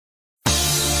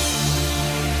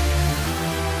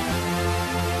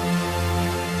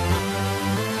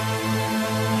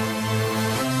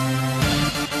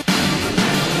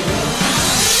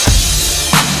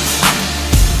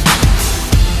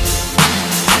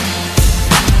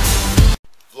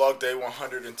vlog day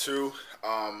 102.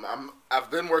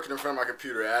 I've been working in front of my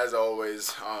computer as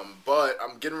always, but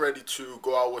I'm getting ready to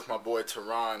go out with my boy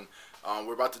Tehran.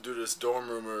 We're about to do this dorm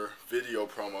roomer video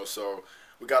promo, so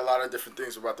we got a lot of different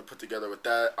things we're about to put together with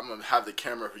that. I'm gonna have the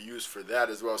camera used for that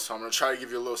as well, so I'm gonna try to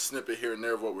give you a little snippet here and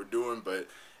there of what we're doing, but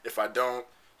if I don't,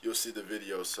 you'll see the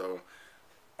video. So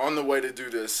on the way to do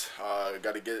this,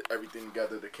 got to get everything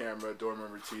together, the camera, dorm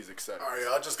room tees, etc. Alright,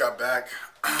 y'all, just got back.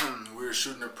 We were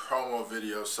shooting a promo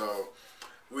video, so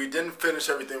we didn't finish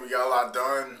everything. We got a lot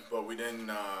done, but we didn't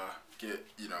get,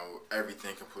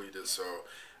 everything completed. So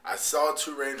I saw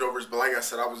 2 Range Rovers, but like I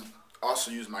said, I was also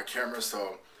using my camera,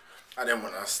 so I didn't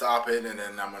want to stop it, and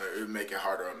then it would make it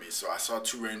harder on me. So I saw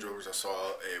 2 Range Rovers. I saw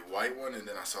a white one, and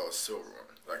then I saw a silver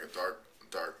one, like a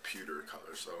dark pewter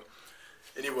color. So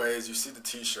anyways, you see the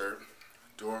t-shirt,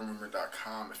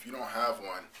 dormroomer.com. If you don't have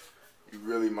one, you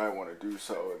really might want to do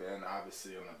so. And then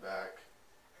obviously on the back,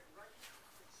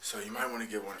 so you might want to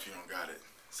get one if you don't got it.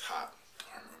 It's hot.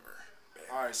 Dorm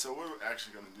Roomer. Alright, so we're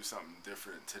actually going to do something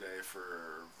different today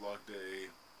for vlog day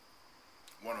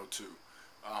 102.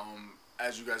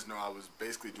 As you guys know, I was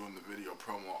basically doing the video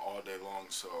promo all day long,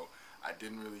 so I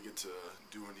didn't really get to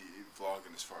do any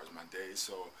vlogging as far as my day.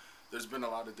 So there's been a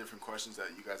lot of different questions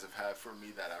that you guys have had for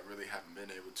me that I really haven't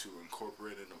been able to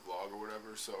incorporate in a vlog or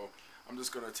whatever. So I'm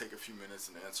just going to take a few minutes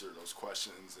and answer those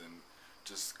questions and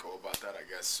just go about that, I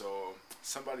guess. So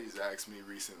somebody's asked me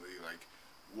recently, like,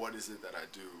 what is it that I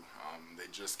do? They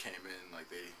just came in, like,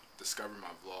 they discovered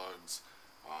my vlogs.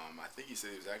 I think he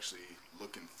said he was actually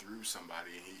looking through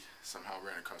somebody and he somehow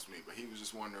ran across me, but he was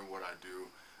just wondering what I do.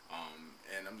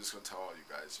 And I'm just going to tell all you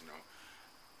guys,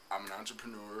 I'm an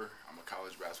entrepreneur. I'm a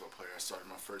college basketball player. I started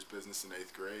my first business in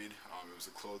 8th grade. It was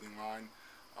a clothing line.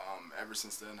 Ever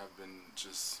since then, I've been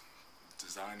just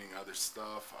designing other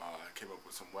stuff. I came up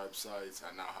with some websites.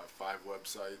 I now have 5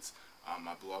 websites. I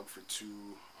blog for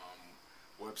 2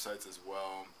 websites as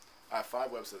well. I have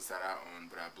 5 websites that I own,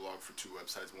 but I blog for 2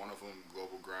 websites. One of them,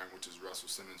 Global Grind, which is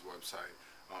Russell Simmons' website.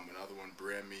 Another one,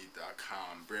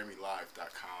 brandme.com,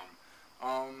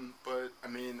 brandmelive.com. But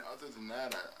I mean, other than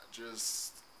that,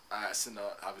 I send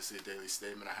out, obviously, a daily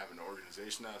statement. I have an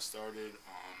organization that I've started.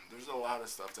 There's a lot of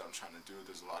stuff that I'm trying to do.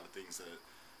 There's a lot of things that,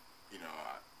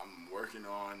 I'm working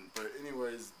on. But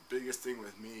anyways, biggest thing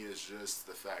with me is just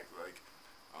the fact, like,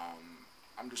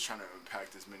 I'm just trying to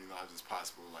impact as many lives as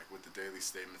possible. Like, with the daily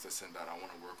statements I send out, I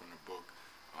want to work on a book.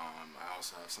 I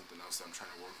also have something else that I'm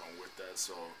trying to work on with that.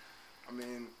 So, I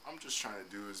mean, I'm just trying to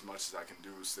do as much as I can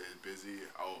do, stay busy.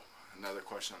 Oh, another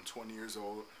question, I'm 20 years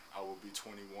old. I will be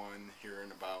 21 here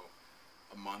in about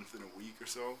a month and a week or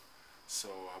so. So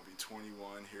I'll be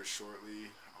 21 here shortly.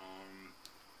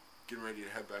 Getting ready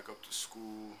to head back up to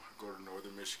school, go to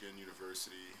Northern Michigan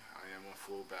University. I am on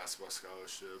full basketball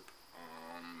scholarship.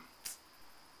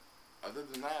 Other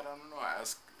than that, I don't know.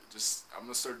 I'm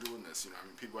gonna start doing this. I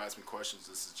mean, people ask me questions.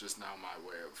 This is just now my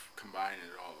way of combining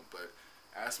it all. But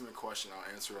ask me a question,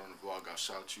 I'll answer it on the vlog. I'll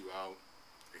shout you out,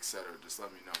 etc. Just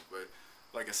let me know. But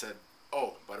like I said,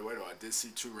 oh, by the way, though, I did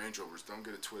see 2 Range Rovers. Don't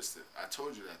get it twisted. I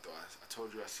told you that, though. I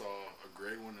told you I saw a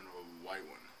gray one and a white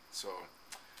one. So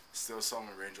still saw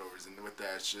my Range Rovers. And with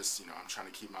that, it's just, I'm trying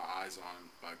to keep my eyes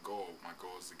on my goal. My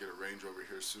goal is to get a Range Rover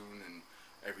here soon, and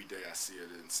every day I see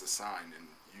it, it's a sign, and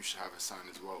you should have a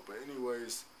sign as well. But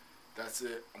anyways, that's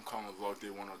it. I'm calling vlog day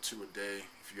 102 a day.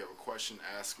 If you have a question,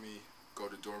 ask me.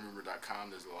 Go to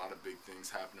dormroomer.com. There's a lot of big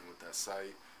things happening with that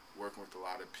site. Working with a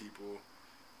lot of people.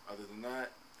 Other than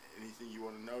that, anything you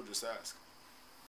want to know, just ask.